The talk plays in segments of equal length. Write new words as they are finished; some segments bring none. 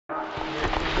Okay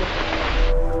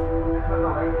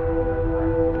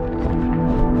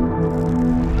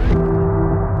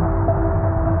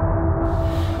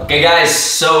guys,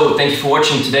 so thank you for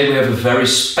watching. Today we have a very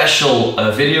special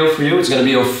video for you. It's going to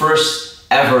be our first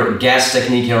ever guest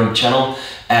technique here on the channel.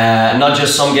 Not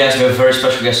just some guests, we have a very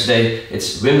special guest today.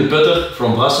 It's Wim de Putter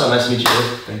from Brassa. Nice to meet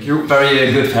you. Thank you.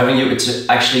 Very good having you. It's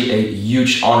actually a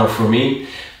huge honor for me.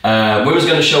 Wim is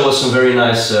going to show us some very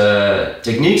nice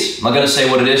techniques. I'm not going to say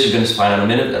what it is, you're going to find out in a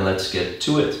minute, and let's get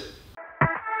to it.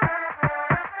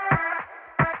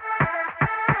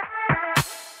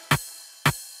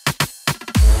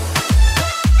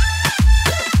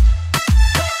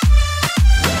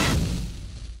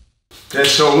 Okay,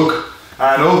 so look,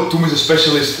 I know Tom is a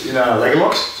specialist in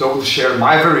leglocks, so I want to share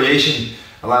my variation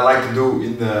that I like to do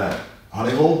in the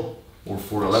honeyhole or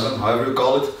 411, however you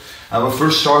call it. I will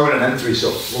first start with an entry, so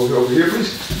we'll go over here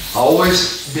please.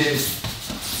 Always been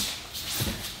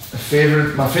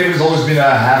my favorite has always been a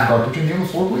half guard. Put your knee on the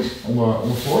floor please, on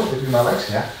the floor between my legs,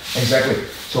 yeah, exactly.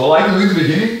 So what I like to do in the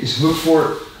beginning is look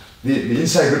for the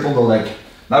inside grip on the leg.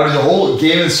 Now there's a whole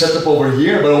game and setup over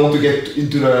here, but I want to get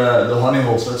into the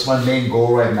honeyhole, so that's my main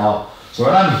goal right now. So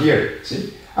when I'm here,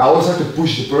 see, I always have to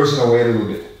push the person away a little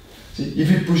bit. See, if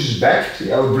he pushes back,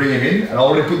 see, I will bring him in, and I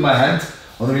already put my hand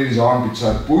underneath his armpit. So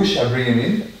I push, I bring him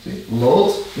in, see,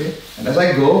 load, see, and as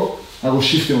I go, I will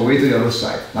shift him away to the other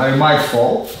side. Now he might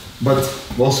fall, but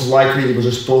most likely he was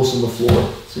just posed on the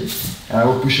floor, see, and I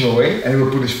will push him away, and he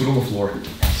will put his foot on the floor,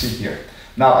 sit here.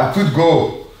 Now I could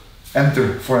go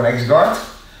enter for an X guard.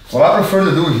 What I prefer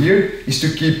to do here is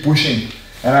to keep pushing,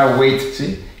 and I wait,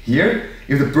 see, here,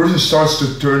 if the person starts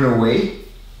to turn away,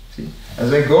 see,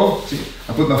 as I go, see,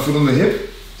 I put my foot on the hip,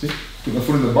 see, put my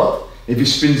foot in the butt, if he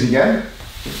spins again,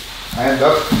 I end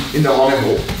up in the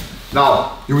honeyhole.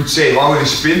 Now, you would say, why would he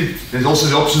spin? There's also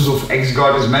the options of X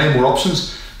guard, there's many more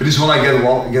options, but this one I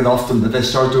get often, that I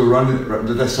start to run,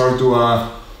 that I start to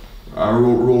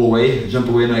roll away, jump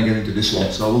away, and I get into this one.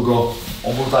 So I will go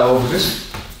one more time over this.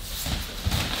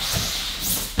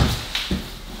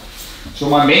 So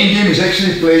my main game is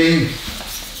actually playing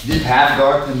deep half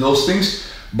guard and those things,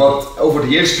 but over the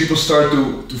years people start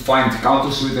to find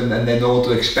counters to it, and they know what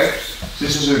to expect. So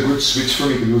this is a good switch for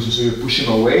me to do. So you push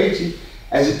him away, see?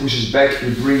 As he pushes back,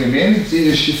 you bring him in, see,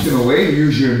 you shift him away, you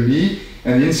use your knee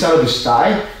and the inside of his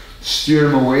thigh, steer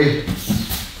him away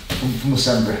from the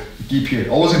center. Keep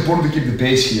here. Always important to keep the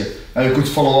base here. Now you could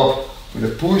follow up with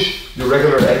a push, the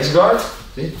regular X guard,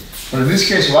 see? But in this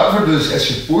case, what I do is as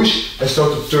you push, I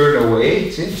start to turn away,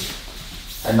 see?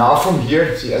 And now from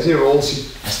here, see, as he rolls,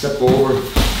 see, I step over,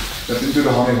 step into the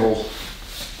honeyhole.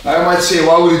 Now you might say,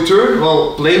 why would you turn?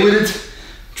 Well, play with it.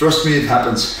 Trust me, it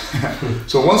happens.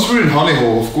 So once we're in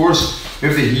honeyhole, of course, we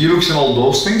have the heel hooks and all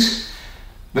those things.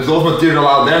 There's those material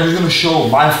out there. I'm just going to show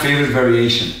my favorite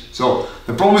variation. So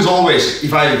the problem is always,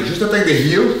 if I just attack the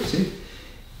heel, see?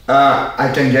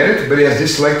 I can get it, but he has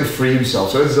this leg to free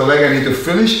himself. So this is the leg I need to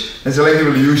finish, that's the leg he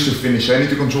will use to finish. So I need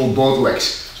to control both legs.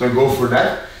 So I go for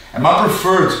that. And my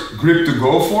preferred grip to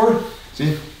go for,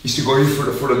 see, is to go here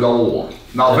for the double one.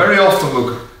 Now very often,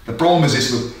 look, the problem is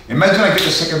this, look, imagine I get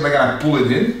the second leg and I pull it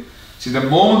in. See, the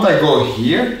moment I go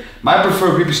here, my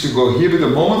preferred grip is to go here, but the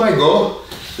moment I go,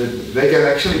 they can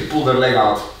actually pull their leg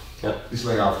out. Yeah. This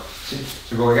leg out, see,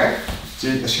 so go again.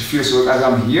 See, as you feel, so as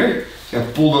I'm here, see, I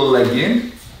pull the leg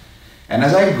in. And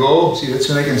as I go, see, that's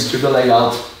when I can strip the leg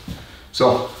out.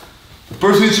 So the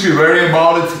person needs to be wary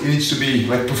about it. He needs to be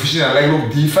like proficient in leg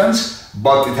lock defense,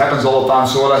 but it happens all the time.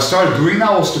 So what I started doing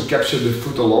now was to capture the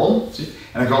foot alone, see,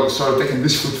 and I start attacking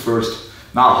this foot first.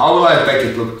 Now, how will I attack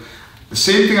it? Look, the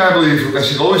same thing I believe. Look, I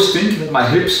should always think that my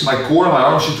hips, my core, and my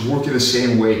arms should work in the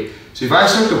same way. So if I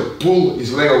start to pull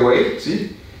his leg away,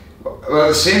 see, well, at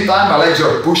the same time my legs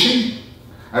are pushing,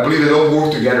 I believe they don't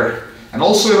work together. And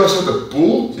also if I start to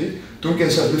pull, see, Tom can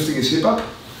start lifting his hip up,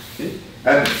 see?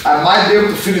 And I might be able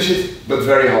to finish it, but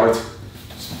very hard.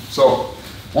 So,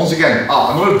 once again,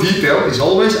 another detail is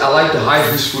always I like to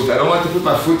hide this foot. I don't like to put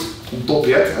my foot on top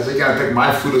yet, as I can attack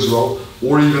my foot as well,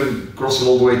 or even cross it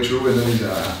all the way through, and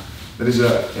then is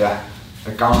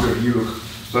a counter heel hook.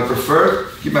 So I prefer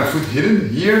to keep my foot hidden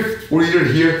here, or either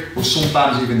here, or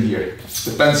sometimes even here.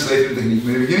 Depends later on the technique.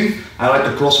 In the beginning, I like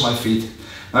to cross my feet.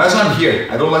 Now as I'm here,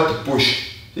 I don't like to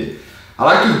push. See? I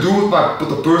like to do what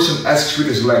the person asks with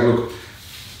his leg. Look,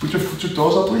 put your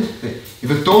toes up, please. If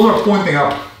the toes are pointing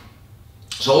up,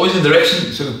 so always in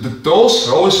direction, so the toes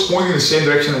are always pointing in the same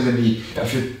direction as the knee.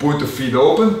 If you point the feet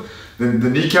open, then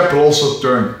the kneecap will also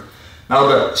turn. Now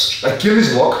the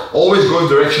Achilles lock always goes in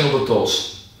the direction of the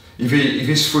toes. If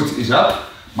his foot is up,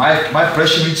 my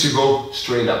pressure needs to go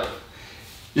straight up.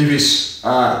 if his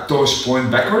toes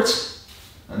point backwards,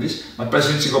 and this, my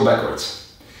pressure needs to go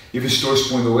backwards. If his toes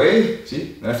point away,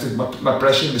 see, then I have to put my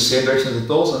pressure in the same direction as the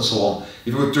toes and so on.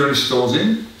 If he would turn his toes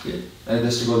in, see, then it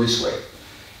has to go this way.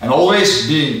 And always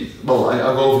being, well,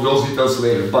 I'll go over those details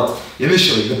later, but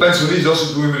initially, depends what he's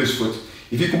also doing with his foot.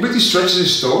 If he completely stretches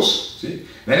his toes, see,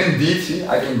 then indeed, see,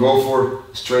 I can go for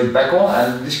straight back on,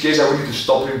 and in this case I would need to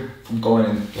stop him from going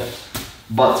in. Yeah.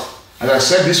 But, as I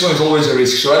said, this one is always a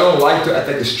risk, so I don't like to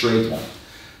attack the straight one.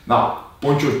 Now,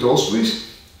 point your toes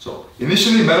please. So,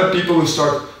 initially many people will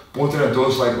start pointing at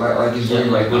toes like he's doing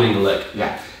like pulling the leg.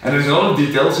 Yeah, and there's another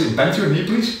detail, see, bend your knee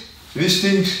please. These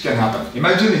things can happen.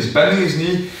 Imagine he's bending his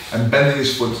knee and bending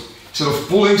his foot. Instead of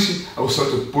pulling, see, I will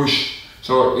start to push.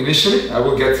 So initially, I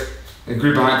will get a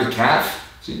grip behind the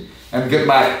calf, see, and get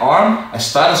my arm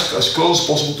as tight as close as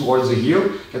possible towards the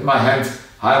heel. Get my hand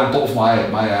high on top of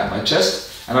my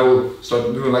chest, and I will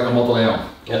start doing like a Monteleon.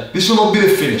 Yeah. This will not be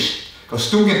the finish,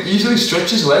 because Toon can easily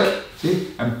stretch his leg,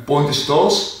 see, and point his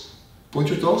toes, point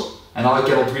your toes, and now I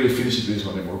cannot really finish it with this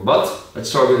one anymore. But let's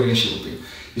start with the initial thing.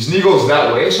 His knee goes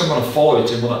that way, so I'm going to follow it.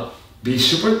 So I'm going to be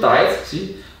super tight,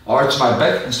 see, arch my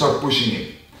back and start pushing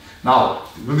in. Now,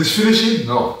 will this finish it?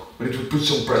 No, but it will put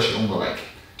some pressure on the leg.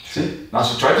 See? Now,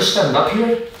 so try to stand up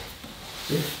here.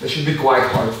 See? That should be quite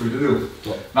hard for you to do.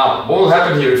 Yeah. Now, what will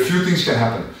happen here? A few things can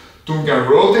happen. Toon can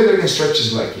rotate or he can stretch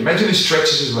his leg. Imagine he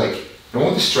stretches his leg. The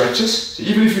moment he stretches, see,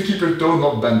 even if you keep your toe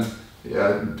not bent,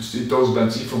 see, toes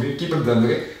bent, see, from here, keep it bent,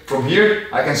 okay? From here,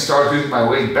 I can start using my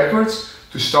weight backwards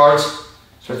to start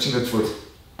stretching that foot.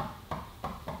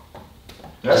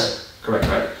 Yes? Correct,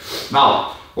 right?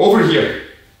 Now, over here.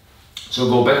 So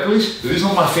go back please. This is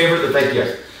not my favorite attack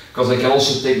yet, because I can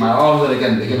also take my arms and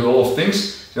I can do a lot of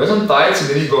things. So as I'm tight,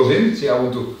 see, the knee goes in, see, I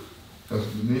want to,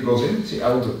 the knee goes in, see,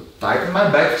 I want to tighten my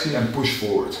back, see, and push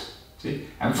forward. See?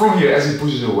 And from here, as he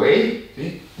pushes away,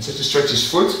 see, and starts to stretch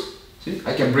his foot, see,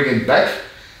 I can bring it back.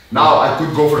 Now I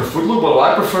could go for the foot loop, but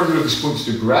what I prefer to do at this point is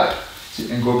to grab,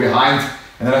 see, and go behind,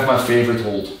 and then I have my favorite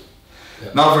hold.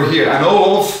 Yeah. Now over here, I know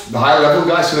all of the high level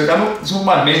guys, so like it's not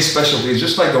my main specialty, it's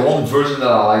just like the one version that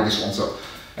I like, this one. So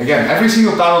again, every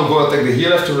single time I'll go attack the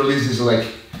heel, I have to release this leg.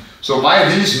 So my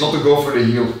idea is not to go for the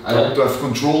heel. I want to have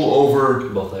control over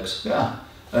both legs. Yeah,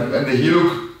 and the heel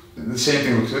hook, the same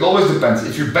thing. So it always depends.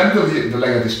 If you bend the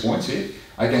leg at this point, see,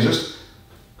 I can just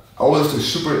always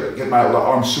have to get my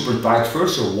arm super tight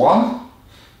first. So one,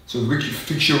 so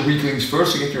fix your weak links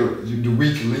first. You get the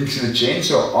weak links in the chain.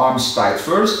 So arms tight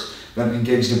first, then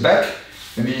engage the back.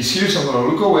 And knees here. So I'm gonna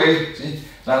look away. See,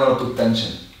 and I'm gonna put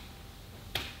tension.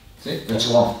 See, that's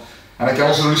one. And I can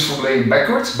also release from laying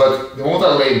backwards, but the moment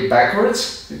I lay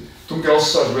backwards, Toon can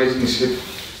also start raising his hip.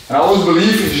 And I always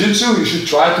believe in Jiu-Jitsu, you should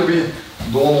try to be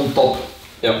the one on top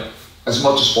as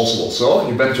much as possible. So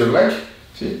you bend your leg,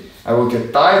 see, I will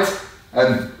get tight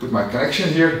and put my connection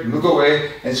here, look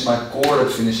away, and it's my core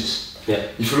that finishes. Yeah.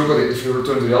 If you look at it, if you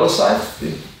return to the other side,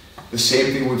 see, the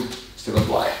same thing would still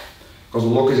apply. Because the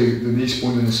lock is the knees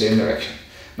point in the same direction.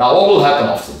 Now what will happen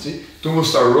often? See, Toon will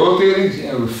start rotating, see,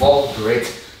 and it will fall,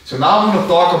 great. So now I'm going to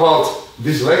talk about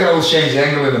this leg, and I will change the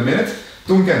angle in a minute.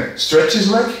 Toon can stretch his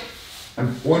leg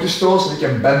and point his toes, and he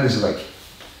can bend his leg.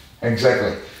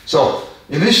 Exactly. So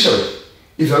initially,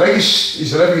 if the leg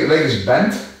is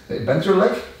bent, bend your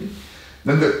leg,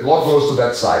 then the lock goes to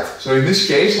that side. So in this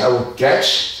case, I will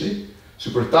catch, see,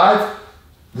 super tight.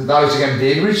 Now it's again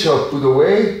day reach, so I'll put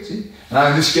away, see. And now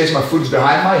in this case, my foot is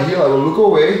behind my heel, I will look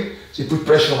away. See, put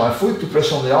pressure on my foot, put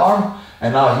pressure on the arm,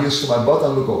 and now heels to my butt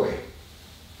and look away.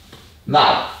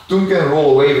 Now, Toon can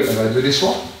roll away if I do this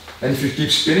one, and if you keep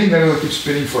spinning, then it will keep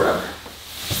spinning forever.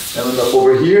 And end up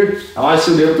over here, I might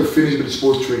still be able to finish, but it's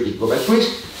more tricky. Go back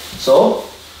please. So,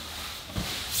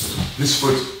 this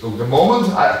foot, the moment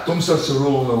Toon starts to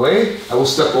roll away, I will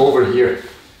step over here.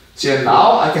 See, and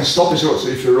now I can stop this roll. So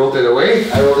if you rotate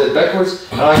away, I rotate backwards,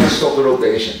 and I can stop the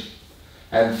rotation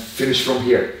and finish from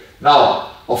here.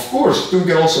 Now, of course, Toon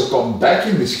can also come back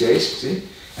in this case, see,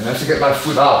 and I have to get my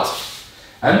foot out.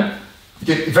 And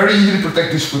you can very easily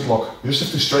protect this foot lock. You just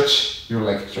have to stretch your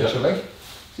leg. Stretch your leg.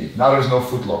 See, now there's no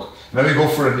foot lock. And then we go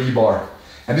for a knee bar.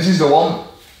 And this is the one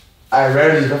I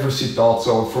rarely ever see taught.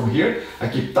 So from here, I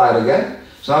keep tight again.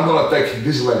 So I'm going to attack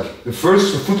this leg. The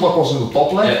foot lock was on the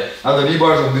top leg, and the knee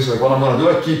bar is on this leg. What I'm going to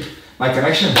do, I keep my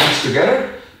connection, hands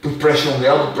together, put pressure on the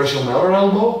elbow, pressure on the other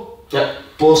elbow,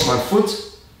 post my foot,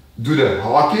 do the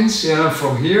Hawkins, and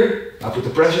from here, I put the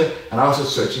pressure, and I start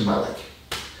stretching my leg.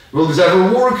 Will this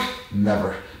ever work?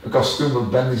 Never. Because Toon will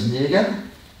bend his knee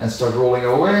again and start rolling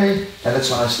away, and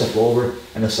that's when I step over,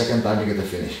 and the second time you get the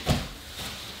finish.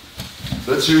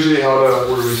 That's usually how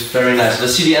the order is. Very nice.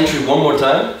 Let's see the entry one more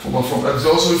time. It's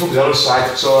also from the other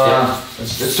side. So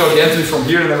let's start the entry from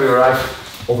here and then we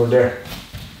arrive over there.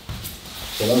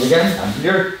 So once again, I'm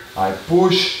here, I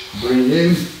push, bring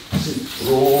in, see,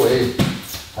 roll away.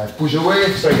 I push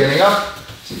away, start getting up.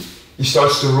 See, he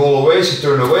starts to roll away, so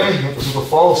turn away, he has a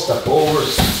fall, step over,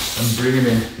 and bring him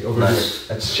in over here.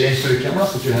 Let's change to the camera,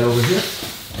 put your head over here.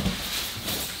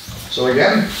 So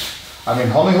again, I'm in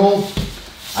honeyhole.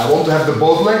 I want to have the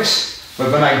both legs, but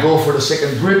when I go for the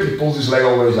second grip, he pulls his leg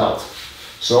always out.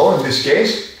 So in this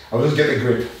case, I will just get a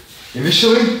grip.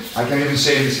 Initially, I can even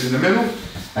say this is in the middle.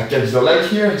 I catch the leg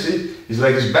here, see, his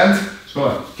leg is bent. So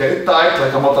I get it tight,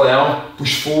 like a mataleão,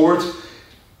 push forward.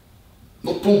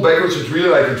 Not pull backwards, but really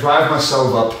like drive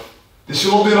myself up. This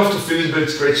will not be enough to finish, but it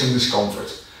creates some discomfort.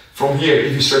 From here,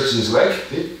 if he stretches his leg,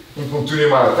 see, I can continue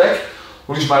my attack.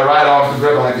 I'll use my right arm to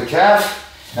grab behind the calf.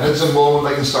 And it's a moment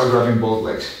I can start grabbing both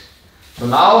legs. So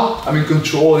now I'm in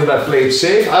control. If I play it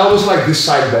safe, I always like this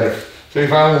side better. So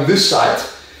if I'm on this side,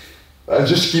 I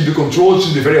just keep the control. It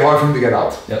should be very hard for him to get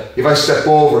out. Yep. If I step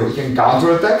over, he can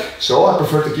counter attack. So I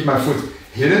prefer to keep my foot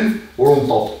hidden or on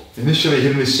top. Initially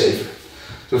hidden is safer.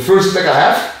 So the first attack I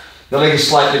have, the leg is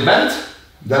slightly bent.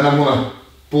 Then I'm gonna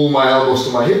pull my elbows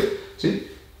to my hip. See?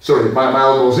 Sorry, my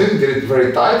elbows in, get it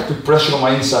very tight, put pressure on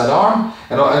my inside arm,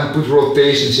 and put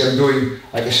rotation. See, I'm doing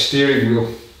like a steering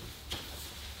wheel.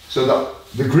 So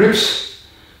the grips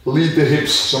lead the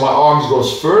hips. So my arms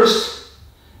goes first,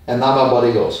 and now my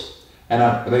body goes.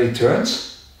 And when he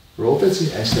turns, rotates,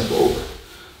 see, I step over.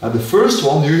 Now the first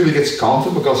one usually gets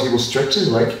countered because he will stretch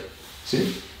his leg.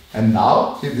 See? And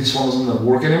now, see, this one doesn't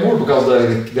work anymore because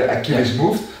the Achilles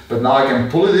moved. But now I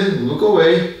can pull it in, look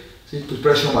away, see, put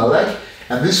pressure on my leg.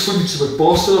 And this foot needs to be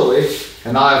posted away,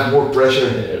 and now I have more pressure.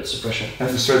 Yeah, it's the pressure. I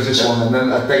have to stretch this one and then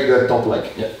attack the top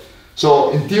leg. Yeah.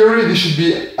 So in theory, this should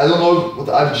be, I don't know what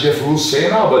the IBJJF rules say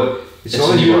now, but it's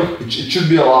not here. It should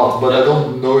be allowed, but I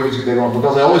don't know if it's going on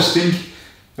because I always think,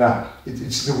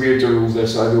 it's the weird rules there.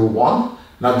 So I do one.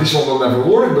 Now this one will never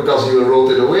work because he will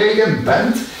rotate away again,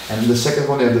 bend, and the second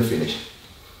one you have to finish.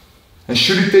 And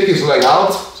should he take his leg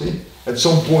out, see, at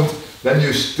some point, then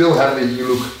you still have the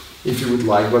e-look if you would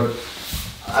like, but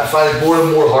I find it more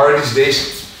and more hard these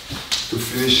days to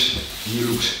finish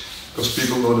e-looks because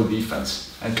people know the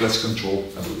defense and less control,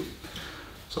 I believe.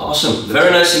 So awesome, very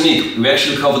nice technique. We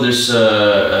actually covered this,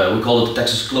 we call it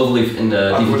Texas Cloverleaf in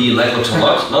the DVD Leglocks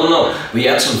unlocked. No, we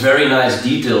add some very nice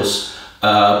details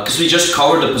because we just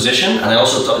covered the position, and I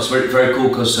also thought it's very cool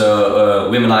because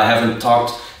Wim and I haven't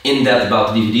talked in depth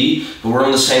about the DVD, but we're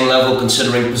on the same level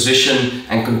considering position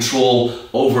and control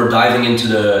over diving into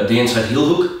the inside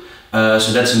heel hook.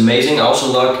 So that's amazing. I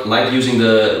also like using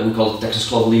we call it Texas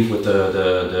Cloverleaf with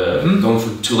the going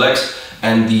for 2 legs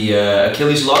and the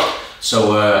Achilles lock.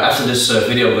 So after this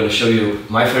video, I'm going to show you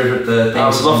my favorite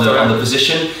things on the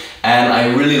position, and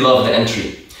I really love the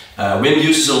entry. Wim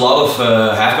uses a lot of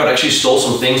half guard. Actually stole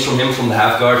some things from him from the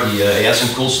half guard. He has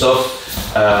some cool stuff.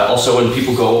 Also when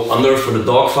people go under for the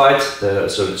dog fight,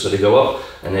 so they go up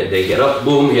and they get up,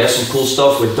 boom, he has some cool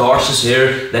stuff with darces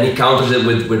here, then he counters it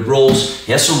with rolls.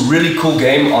 He has some really cool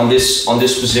game on this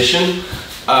position,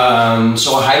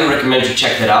 so I highly recommend you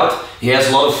check that out. He has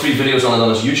a lot of free videos on it on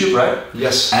his YouTube, right?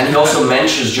 Yes. And he also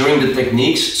mentions during the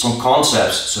techniques some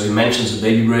concepts. So he mentions the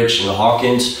baby bridge and the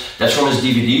Hawkins. That's from his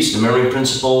DVDs, the mirroring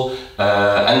principle,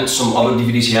 and some other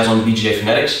DVDs he has on BJJ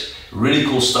Phonetics. Really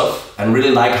cool stuff, and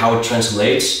really like how it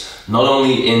translates, not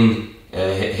only in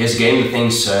his game, the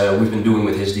things we've been doing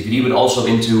with his DVD, but also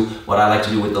into what I like to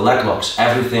do with the leglocks.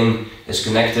 Everything is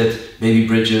connected, baby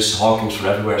bridges, Hawkins from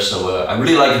everywhere. So I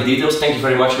really like the details. Thank you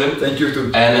very much, Wim. Thank you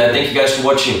too. And thank you guys for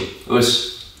watching.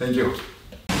 Thank you.